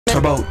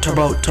Turbo,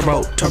 turbo,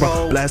 turbo,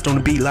 turbo. Blast on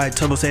the beat like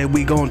Turbo said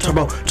we gon'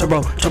 turbo,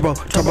 turbo, turbo,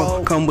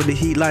 turbo. Come with the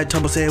heat like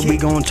Turbo said we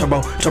gon'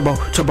 turbo, turbo,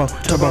 turbo,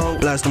 turbo.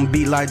 Blast on the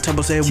beat like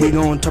Turbo said we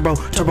gon' turbo,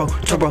 turbo,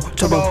 turbo,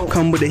 turbo.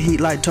 Come with the heat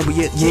like Turbo,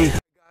 yeah, yeah.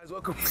 Guys,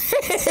 welcome.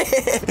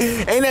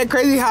 Ain't that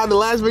crazy how the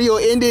last video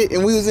ended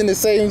and we was in the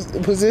same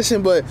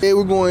position, but today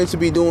we're going to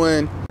be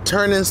doing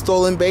turning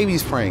stolen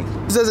babies prank.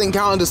 This doesn't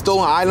count the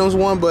stolen items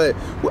one, but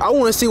I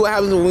want to see what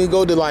happens when we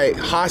go to like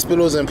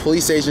hospitals and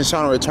police stations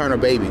trying to return a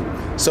baby.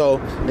 So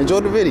enjoy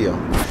the video.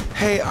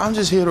 Hey, I'm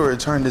just here to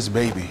return this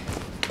baby.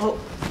 Oh.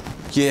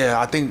 Yeah,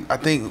 I think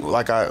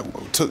like I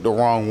took the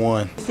wrong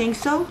one. You think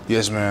so?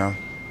 Yes, ma'am.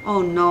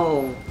 Oh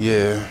no.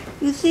 Yeah.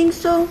 You think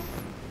so?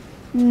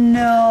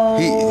 No.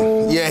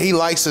 He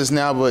likes us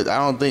now, but I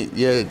don't think.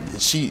 Yeah,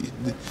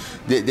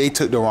 they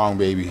took the wrong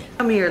baby.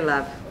 Come here,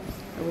 love.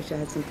 I wish I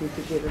had something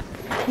to give her.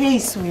 Hey,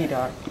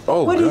 sweetheart.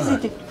 Oh, what God.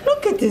 is it?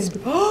 Look at this.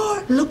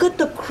 Oh, look at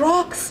the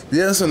Crocs.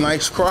 Yeah, it's a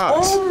nice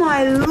Crocs. Oh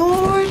my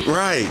Lord.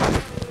 Right.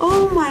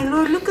 Oh my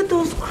Lord, look at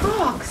those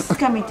Crocs.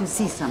 Coming to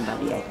see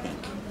somebody, I think.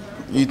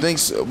 You think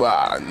so?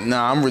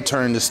 Nah, I'm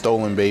returning the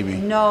stolen baby.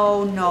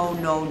 No, no,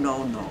 no,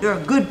 no, no. You're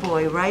a good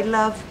boy, right,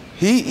 love?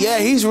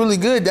 He's really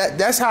good.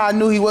 That's how I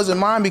knew he wasn't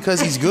mine, because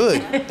he's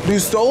good. Do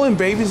stolen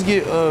babies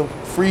get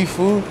free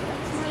food?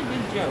 It's a really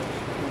good joke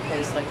in a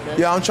place like this.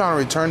 Yeah, I'm trying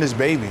to return this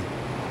baby.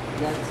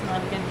 That's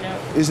not a good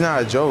joke. It's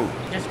not a joke.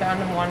 You just found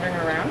him wandering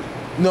around?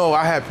 No,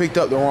 I had picked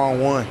up the wrong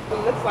one. It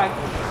looks like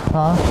him.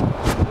 Huh?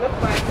 It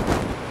looks like him.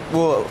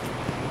 Well,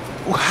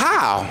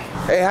 how?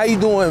 Hey, how you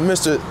doing,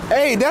 Mr.?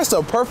 Hey, that's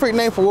the perfect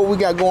name for what we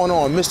got going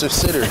on, Mr.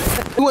 Sitter.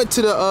 We went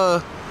to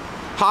the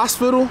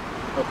hospital.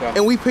 Okay.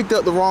 And we picked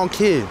up the wrong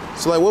kid.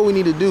 So like what we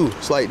need to do,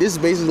 it's like this is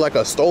basically like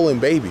a stolen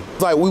baby.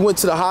 It's like we went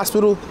to the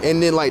hospital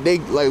and then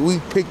we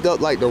picked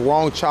up like the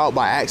wrong child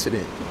by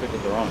accident. You picked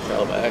up the wrong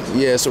child by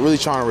accident? Yeah, so really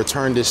trying to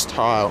return this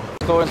child.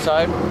 Let's go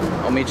inside.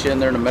 I'll meet you in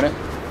there in a minute.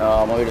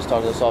 Let me just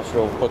talk to this officer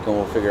real quick and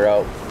we'll figure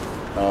out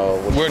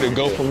where to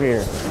go from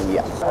here.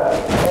 Yeah.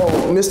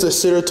 Mr.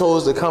 Sitter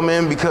told us to come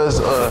in because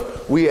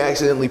we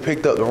accidentally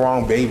picked up the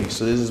wrong baby.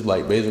 So this is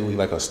like basically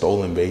like a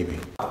stolen baby.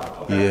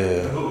 Okay.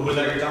 Yeah. Who was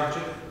that you're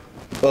talking to?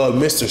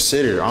 Mr.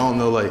 Sitter. I don't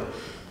know, like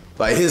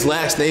his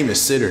last name is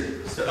Sitter.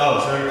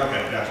 Oh, Sitter.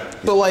 Okay,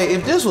 gotcha. So like,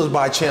 if this was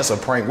by chance a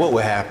prank, what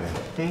would happen?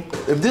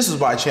 If this was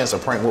by chance a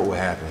prank, what would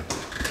happen?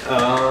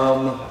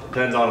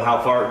 Depends on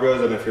how far it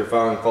goes and if you're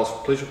filing false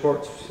police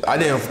reports. I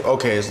didn't.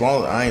 Okay, as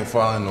long as I ain't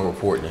filing no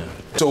report then.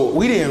 So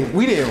we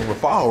didn't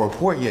file a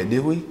report yet,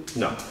 did we?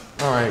 No.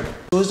 All right.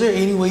 So is there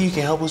any way you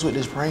can help us with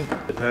this prank?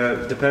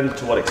 Depends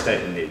to what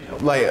extent you need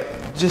help. Like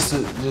just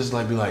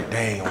like be like,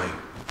 dang, like.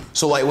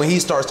 So like when he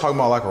starts talking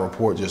about like a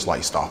report, just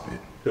like stop it.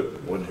 Who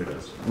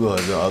does? Well,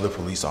 the other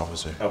police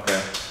officer.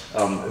 Okay.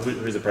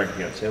 Who's the prank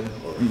against, him?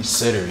 Or?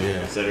 Sitter,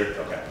 yeah. Sitter.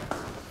 Okay.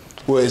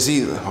 Well, is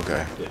he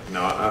okay? Yeah.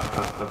 No, I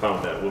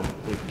found that. We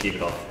can keep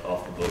it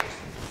off the books.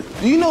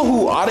 Do you know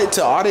who Audit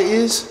to Audit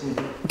is?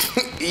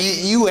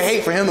 You would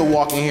hate for him to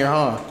walk in here,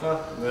 huh?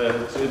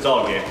 It's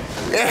all game.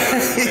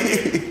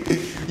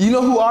 You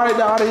know who Audit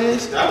to Audit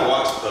is? I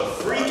watched the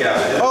freak out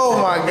of it.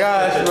 Oh my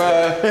gosh,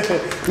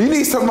 bro. You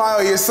need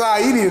somebody on your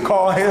side. You need to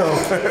call him.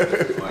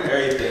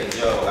 Everything,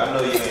 yo. I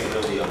know you ain't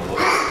really a lawyer.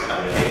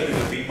 I mean, you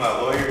can be my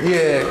lawyer.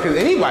 Yeah, because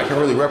anybody can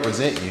really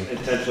represent you.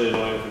 Intentionally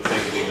annoying for the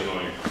sake of being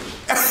annoying.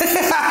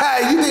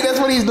 You think that's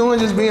what he's doing,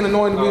 just being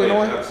annoying to be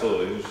annoying?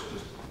 Absolutely.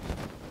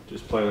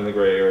 Just playing in the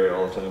gray area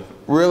all the time.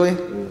 Really?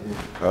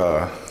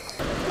 I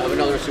have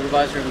another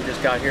supervisor who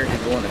just got here.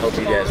 He's willing to help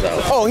you guys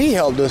out. Oh, he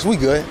helped us. We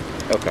good.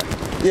 Okay.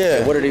 Yeah.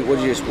 So what did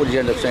you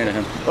end up saying to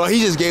him? Oh, he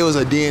just gave us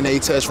a DNA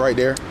test right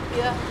there.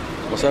 Yeah.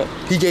 What's that?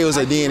 He gave us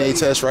a DNA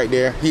test right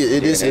there.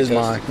 This is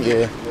mine.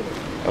 Yeah.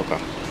 Okay.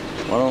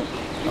 Well,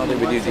 I don't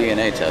think we do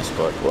DNA tests,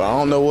 but Well, I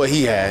don't know what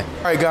he had.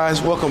 All right,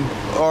 guys, welcome.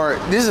 All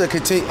right, this is a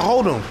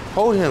hold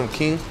him,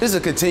 King. This is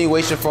a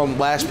continuation from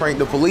last prank,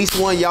 the police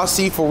one. Y'all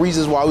see for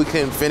reasons why we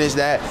couldn't finish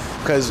that,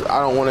 because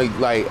I don't want to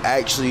like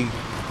actually.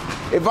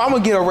 If I'm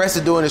gonna get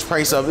arrested doing this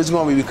prank stuff, it's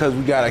gonna be because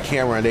we got a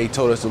camera and they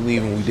told us to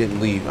leave and we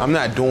didn't leave. I'm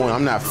not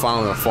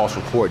filing a false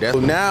report. So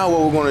now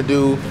what we're gonna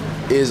do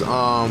is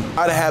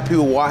I'd have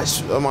people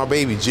watch my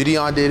baby.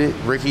 Gideon did it,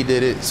 Ricky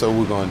did it, so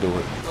we're gonna do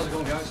it. How's it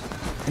going, guys?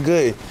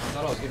 Good. I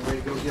thought I was getting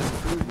ready to go get some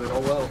food, but oh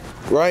well.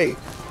 Right.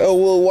 Oh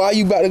well, while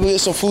you about to go get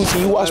some food,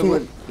 can you watch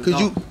me?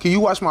 Can you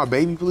watch my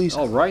baby, please?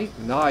 Oh right?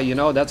 Nah, you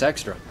know that's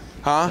extra.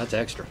 Huh? That's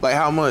extra. Like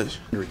how much?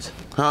 Hundreds.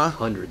 Huh?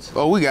 Hundreds.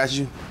 Oh, we got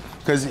you.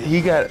 Cause he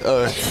got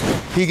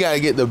to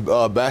get the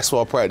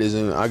basketball practice,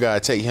 and I gotta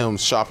take him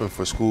shopping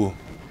for school.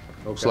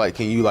 Okay. So like,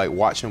 can you like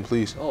watch him,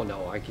 please? Oh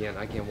no, I can't.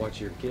 I can't watch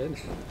your kid.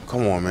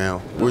 Come on, man.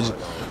 We're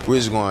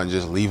just going to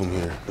just leave him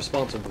here.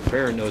 Responsible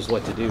parent knows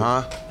what to do.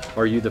 Huh?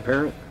 Are you the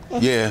parent?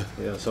 Yeah.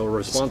 Yeah. So a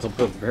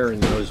responsible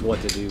parent knows what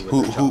to do.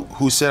 With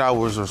Who said I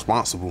was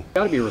responsible? You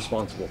gotta be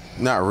responsible.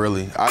 Not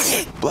really.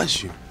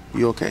 Bless you.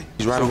 You okay?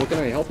 He's right So on. what can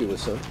I help you with,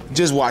 sir?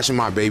 Just watching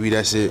my baby.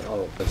 That's it.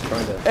 Oh, that's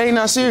trying to. Hey,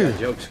 not serious.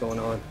 Jokes going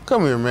on.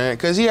 Come here, man.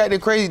 Cause he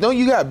acting crazy. Don't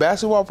you got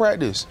basketball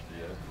practice?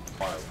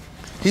 Yeah.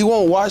 He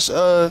won't watch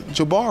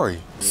Jabari.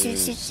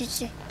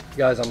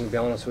 Guys, I'm gonna be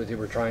honest with you.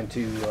 We're trying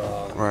to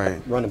Right.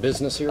 run a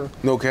business here.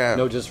 No cap.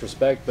 No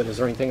disrespect, but is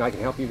there anything I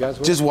can help you guys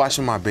with? Just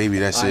watching my baby,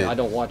 that's it. I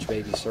don't watch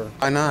babies, sir.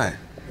 Why not?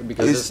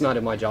 Because it's not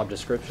in my job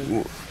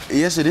description.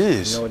 Yes, it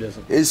is. No, it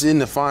isn't. It's in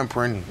the fine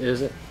printing.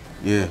 Is it?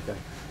 Yeah. Okay.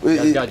 You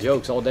guys got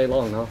jokes all day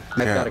long, huh?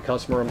 I've got a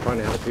customer I'm trying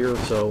to help here,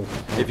 so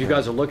if you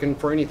guys are looking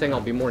for anything,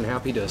 I'll be more than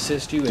happy to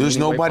assist you. There's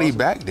in any way nobody possible.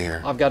 back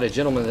there. I've got a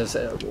gentleman that's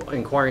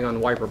inquiring on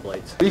wiper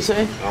blades. What do you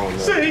say? I don't know.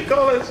 So he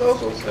calling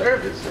social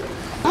service.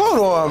 Hold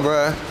on,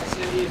 bruh.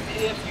 If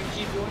you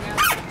keep doing that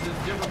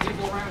to different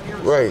people around here,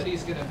 Right.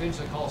 somebody's going to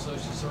eventually call social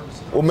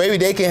services. Well, maybe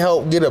they can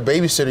help get a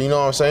babysitter, you know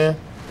what I'm saying?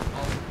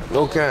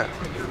 No cap.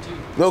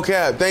 No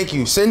cap, thank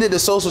you. Send it to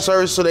social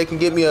service so they can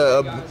get me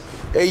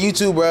hey, you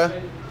too, bruh.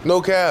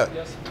 No cap.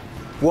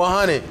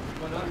 100.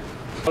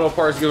 Auto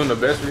parts giving the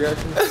best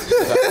reaction.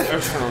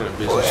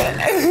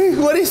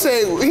 What he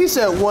say? He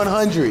said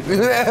 100.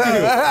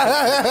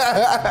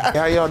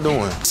 How y'all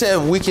doing? He said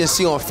we can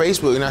see on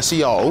Facebook and I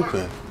see y'all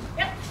open.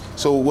 Yep.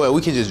 So what,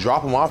 we can just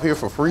drop them off here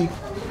for free?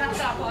 Not a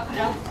drop off,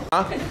 no.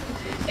 Huh?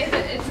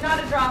 It's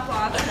not a drop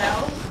off,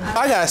 no.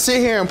 I gotta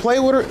sit here and play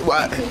with her?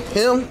 What,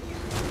 him?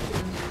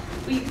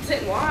 We can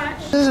sit and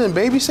watch. This isn't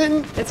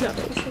babysitting? It's not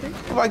babysitting.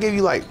 If I gave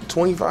you like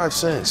 25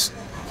 cents?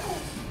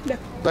 No.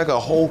 Like a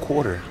whole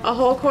quarter? A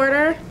whole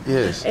quarter?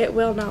 Yes. It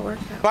will not work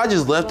If I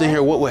just left in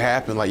here, what would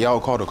happen? Like y'all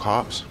would call the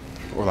cops?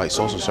 Or like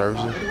social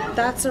services?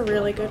 That's a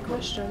really good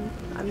question.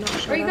 I'm not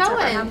sure Where you that's ever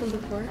going? happened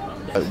before.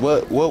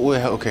 What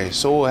would, okay,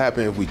 so what would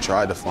happen if we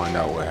tried to find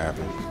out what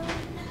happened?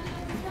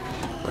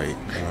 Like,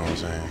 you know what I'm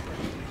saying?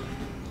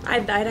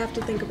 I'd have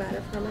to think about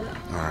it for a minute.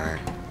 All right.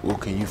 Well,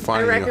 can you I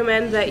find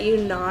recommend that you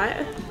not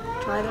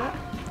try that.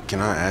 Can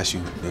I ask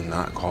you to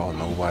not call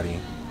nobody?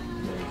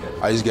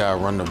 I just gotta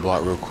run the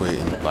block real quick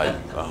and like,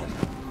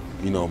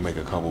 you know, make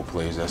a couple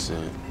plays. That's it.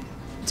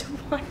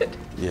 What?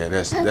 Yeah,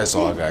 that's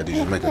all I gotta do.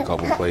 Just make a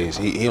couple plays.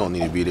 He don't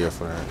need to be there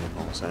for that. You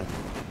know what I'm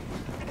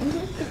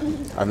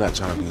saying? I'm not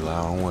trying to be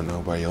loud. I don't want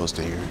nobody else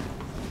to hear.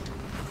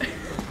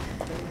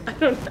 I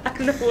don't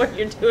know what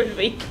you're doing,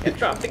 but you can't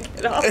drop the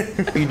kid off.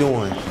 What are you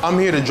doing? I'm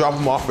here to drop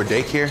him off for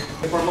daycare.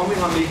 For moving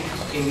only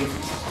in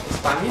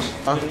Spanish,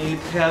 you need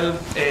help.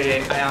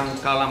 I am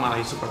Carla,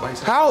 my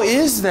supervisor. How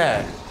is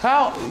that?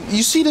 How?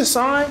 You see the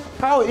sign?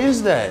 How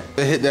is that?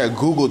 They hit that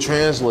Google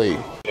Translate.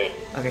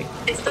 Okay.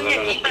 Estoy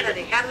aquí para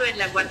dejarlo en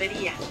la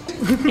guardería.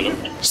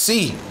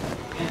 See.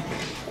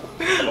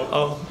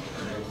 Oh,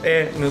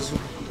 nos.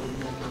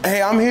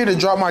 Hey, I'm here to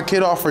drop my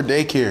kid off for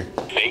daycare.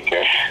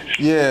 Daycare?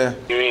 Yeah.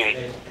 You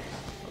mean?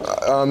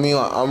 I mean,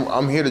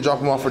 I'm here to drop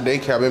him off for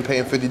daycare. I've been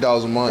paying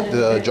 $50 a month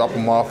to drop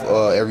him off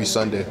every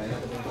Sunday.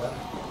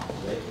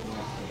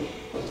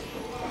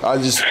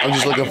 I'm just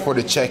looking for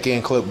the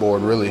check-in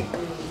clipboard, really.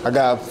 I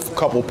got a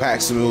couple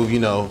packs to move, you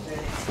know,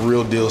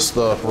 real deal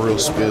stuff, real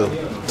spill.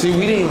 See,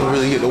 we didn't even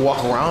really get to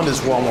walk around this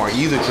Walmart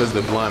either because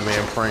the blind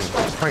man prank.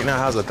 This prank now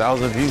has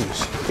 1,000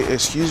 views. Hey,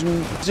 excuse me,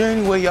 is there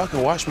any way y'all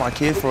can watch my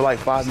kid for like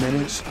 5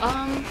 minutes?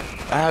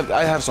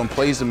 I have some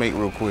plays to make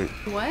real quick.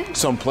 What?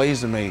 Some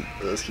plays to make.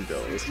 Let's keep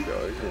going. Let's keep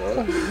going. Come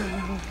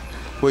on.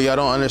 Well, y'all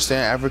don't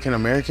understand African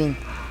American?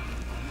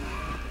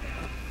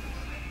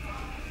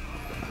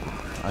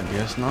 I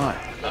guess not.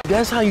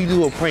 That's how you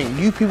do a prank.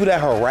 You people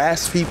that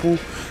harass people,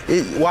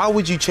 why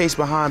would you chase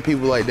behind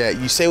people like that?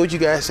 You say what you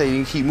gotta say and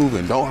you keep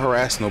moving. Don't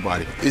harass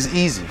nobody. It's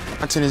easy.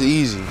 Content is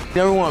easy. You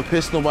never want to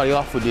piss nobody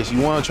off with this.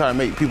 You want to try to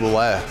make people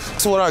laugh.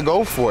 That's what I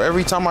go for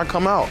every time I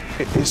come out.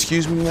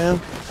 Excuse me,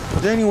 ma'am.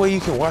 Is there any way you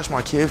can watch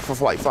my kid for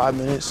like 5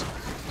 minutes?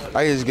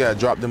 I just gotta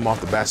drop them off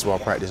to basketball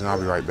practice and I'll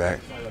be right back.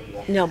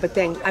 No, but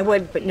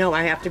no,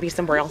 I have to be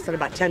somewhere else in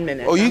about 10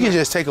 minutes. Oh, you can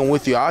just take them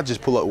with you. I'll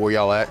just pull up where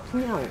y'all at.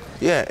 No.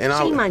 Yeah, and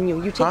Shame on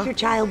you. You take your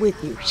child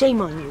with you.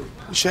 Shame on you.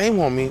 Shame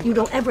on me. You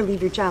don't ever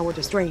leave your child with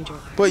a stranger.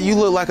 But you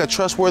look like a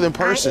trustworthy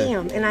person. I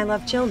am, and I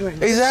love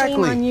children. Exactly.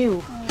 Shame on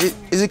you.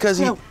 Is it because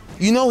No.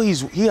 you know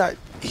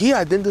he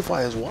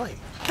identified as white?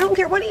 I don't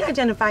care what he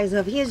identifies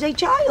of. He is a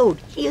child.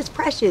 He is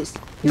precious.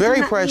 You Very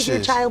cannot precious. Leave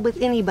your child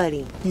with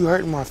anybody. You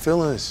hurting my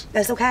feelings.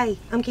 That's okay.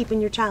 I'm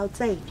keeping your child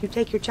safe. You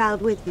take your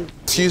child with you.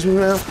 Excuse me,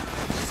 ma'am.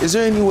 Is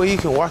there any way you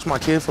can watch my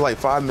kid for like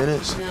 5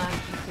 minutes? No, I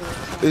can't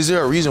do it. Is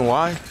there a reason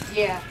why?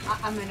 Yeah,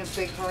 I'm in a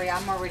big hurry.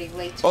 I'm already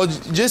late. Oh,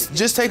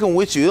 just take them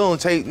with you. It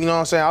don't take, you know what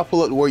I'm saying? I'll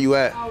pull up to where you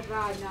at. Oh,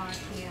 God, no, I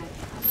can't.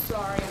 I'm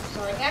sorry.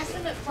 Ask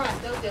them up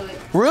front. They'll do it.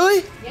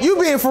 Really? Yeah.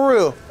 You being for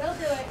real? They'll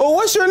do it. Oh,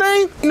 what's your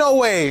name? No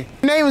way.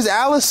 Your name is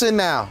Allison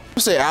now.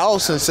 I'm say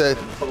Allison said.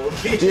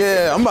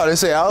 Yeah, I'm about to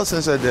say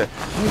Allison said that.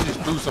 You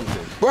just do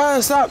something.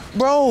 Bro, stop,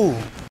 bro.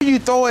 Where you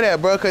throw it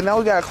at, bro? Cause now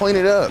we gotta clean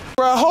it up.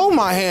 Bro, hold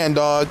my hand,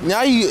 dog.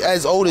 Now you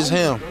as old as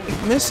him.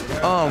 Miss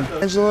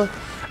Angela,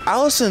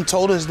 Allison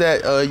told us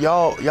that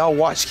y'all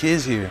watch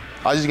kids here.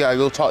 I just gotta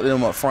go talk to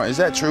them up front. Is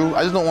that true?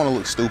 I just don't want to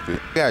look stupid.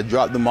 I gotta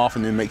drop them off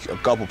and then make a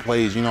couple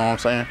plays. You know what I'm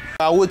saying?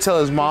 I would tell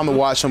his mom to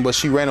watch him, but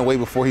she ran away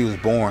before he was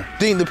born.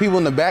 Think the people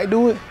in the back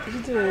do it?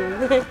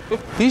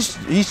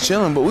 He's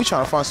chilling, but we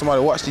trying to find somebody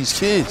to watch these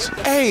kids.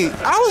 Hey,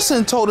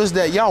 Allison told us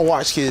that y'all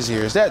watch kids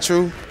here. Is that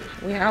true?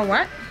 We are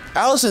what?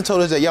 Allison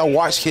told us that y'all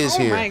watch kids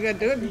Oh here. my god,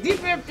 dude,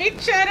 different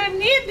picture. I don't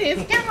need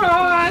this. Come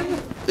on.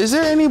 Is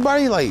there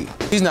anybody like,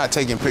 he's not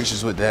taking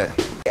pictures with that.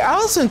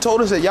 Allison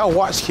told us that y'all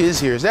watch kids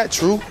here. Is that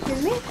true?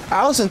 Excuse me?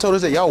 Allison told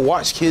us that y'all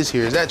watch kids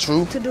here. Is that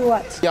true? To do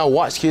what? Y'all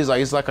watch kids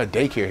like it's like a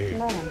daycare here.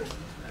 No.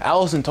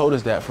 Allison told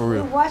us that for We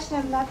real. watch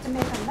them not to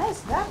make a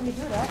mess. That we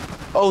do that.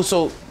 Oh,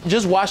 so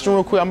just watch them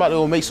real quick. I'm about to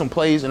go make some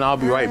plays and I'll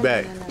be right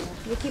back. No.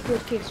 You keep your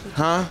kids with you.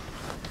 Huh?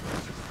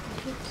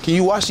 Can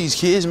you watch these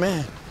kids,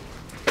 man?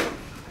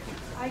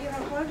 Are you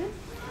recording?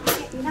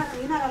 You're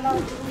not allowed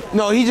to do that.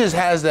 No, he just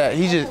has that.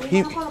 He just,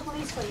 We're gonna call the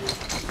police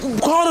for you.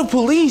 Call the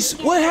police?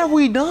 What have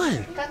we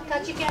done?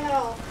 Cut your camera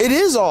off. It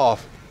is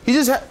off. He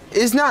just,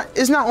 it's not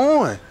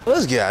on.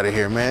 Let's get out of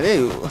here, man.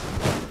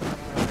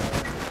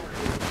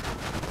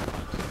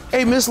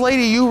 Hey, Miss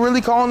Lady, you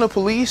really calling the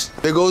police?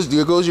 There goes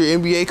your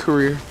NBA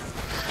career.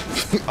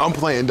 I'm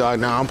playing, dog.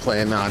 Nah, I'm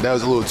playing. Nah, that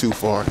was a little too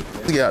far.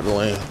 Let's get out the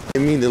lane. They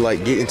mean to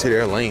like get into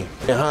their lane.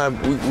 And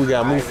we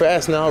gotta move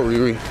fast now,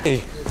 Riri.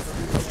 Hey,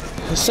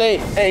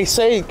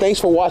 say thanks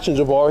for watching,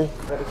 Jabari.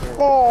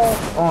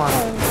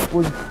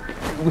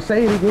 We'll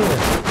say it again.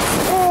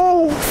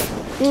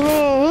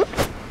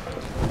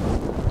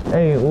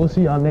 Hey, we'll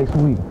see y'all next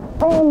week.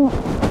 Mama,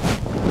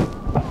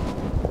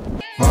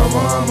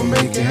 I'ma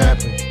make it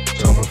happen.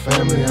 Tell my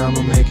family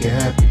I'ma make it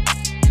happen.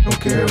 Don't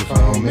care if I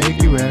don't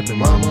make you happy.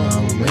 Mama,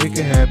 I'ma make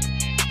it happen.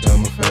 Tell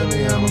my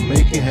family I'ma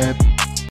make it happen.